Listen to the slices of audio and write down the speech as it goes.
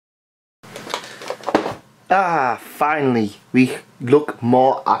Finally we look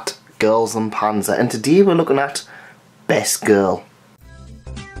more at Girls und Panzer, and today we're looking at Best Girl.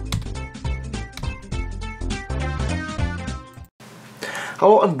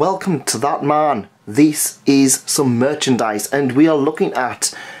 Hello and welcome to That Man. This is some merchandise and we are looking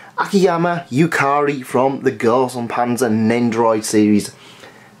at Akiyama Yukari from the Girls und Panzer Nendoroid series.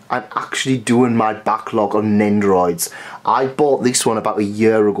 I'm actually doing my backlog on Nendoroids. I bought this one about a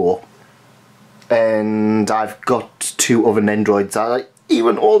year ago. And I've got two other Nendoroids that are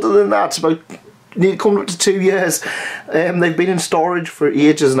even older than that, about nearly coming up to 2 years. They've been in storage for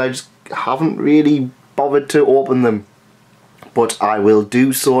ages and I just haven't really bothered to open them. But I will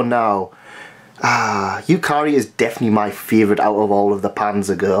do so now. Yukari is definitely my favourite out of all of the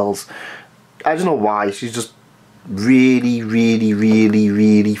Panzer girls. I don't know why, she's just really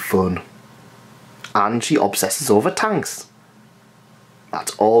fun. And she obsesses over tanks.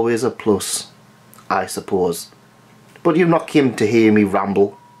 That's always a plus, I suppose. But you've not come to hear me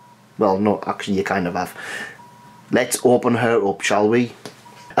ramble. Well, no, actually you kind of have. Let's open her up, shall we?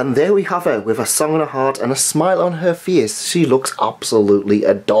 And there we have her, with a song in her heart and a smile on her face. She looks absolutely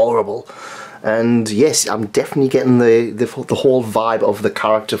adorable. And yes, I'm definitely getting the whole vibe of the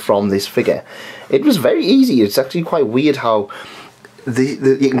character from this figure. It was very easy. It's actually quite weird how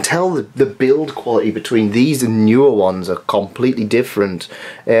you can tell the build quality between these and newer ones are completely different.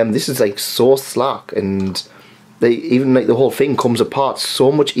 This is like so slack, and even like the whole thing comes apart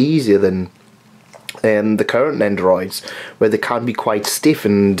so much easier than the current Nendoroids, where they can be quite stiff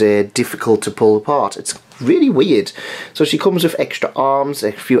and difficult to pull apart. It's really weird. So she comes with extra arms,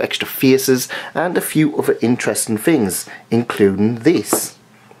 a few extra faces, and a few other interesting things, including this.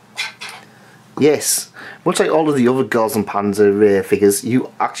 Yes, much like all of the other Girls und Panzer figures,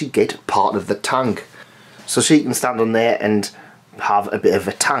 you actually get part of the tank. So she can stand on there and have a bit of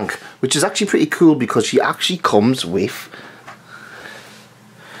a tank, which is actually pretty cool because she actually comes with...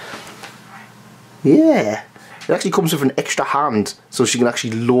 Yeah, it actually comes with an extra hand, so she can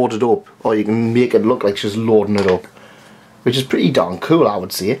actually load it up, or you can make it look like she's loading it up, which is pretty darn cool, I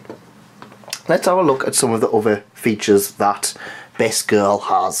would say. Let's have a look at some of the other features that Best Girl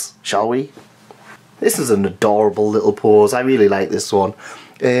has, shall we? This is an adorable little pose. I really like this one.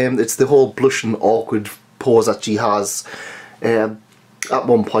 It's the whole blushing awkward pose that she has at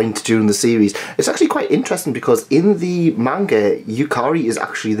one point during the series. It's actually quite interesting because in the manga, Yukari is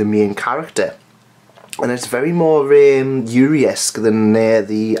actually the main character. And it's very more Yuri-esque than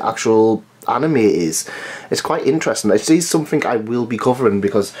the actual anime is. It's quite interesting. It is something I will be covering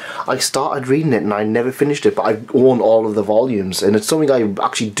because I started reading it and I never finished it, but I own all of the volumes, and it's something I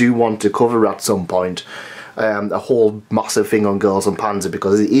actually do want to cover at some point. A whole massive thing on Girls und Panzer,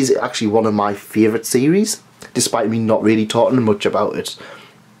 because it is actually one of my favourite series, despite me not really talking much about it.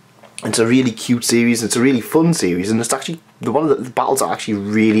 It's a really cute series, it's a really fun series, and it's actually, one of the battles are actually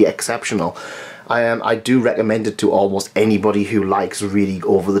really exceptional. I do recommend it to almost anybody who likes really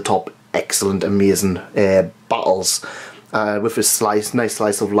over-the-top, excellent, amazing battles with a nice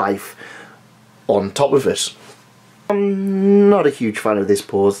slice of life on top of it. I'm not a huge fan of this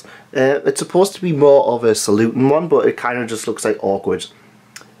pose. It's supposed to be more of a saluting one, but it kind of just looks like awkward.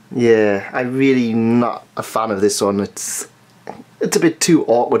 Yeah, I'm really not a fan of this one. It's a bit too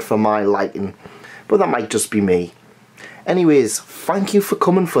awkward for my liking, but that might just be me. Anyways, thank you for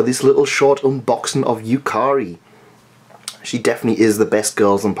coming for this little short unboxing of Yukari. She definitely is the best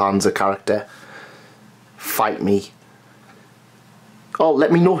Girls und Panzer character. Fight me. Oh,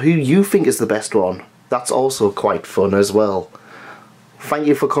 let me know who you think is the best one. That's also quite fun as well. Thank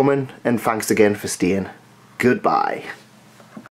you for coming, and thanks again for staying. Goodbye.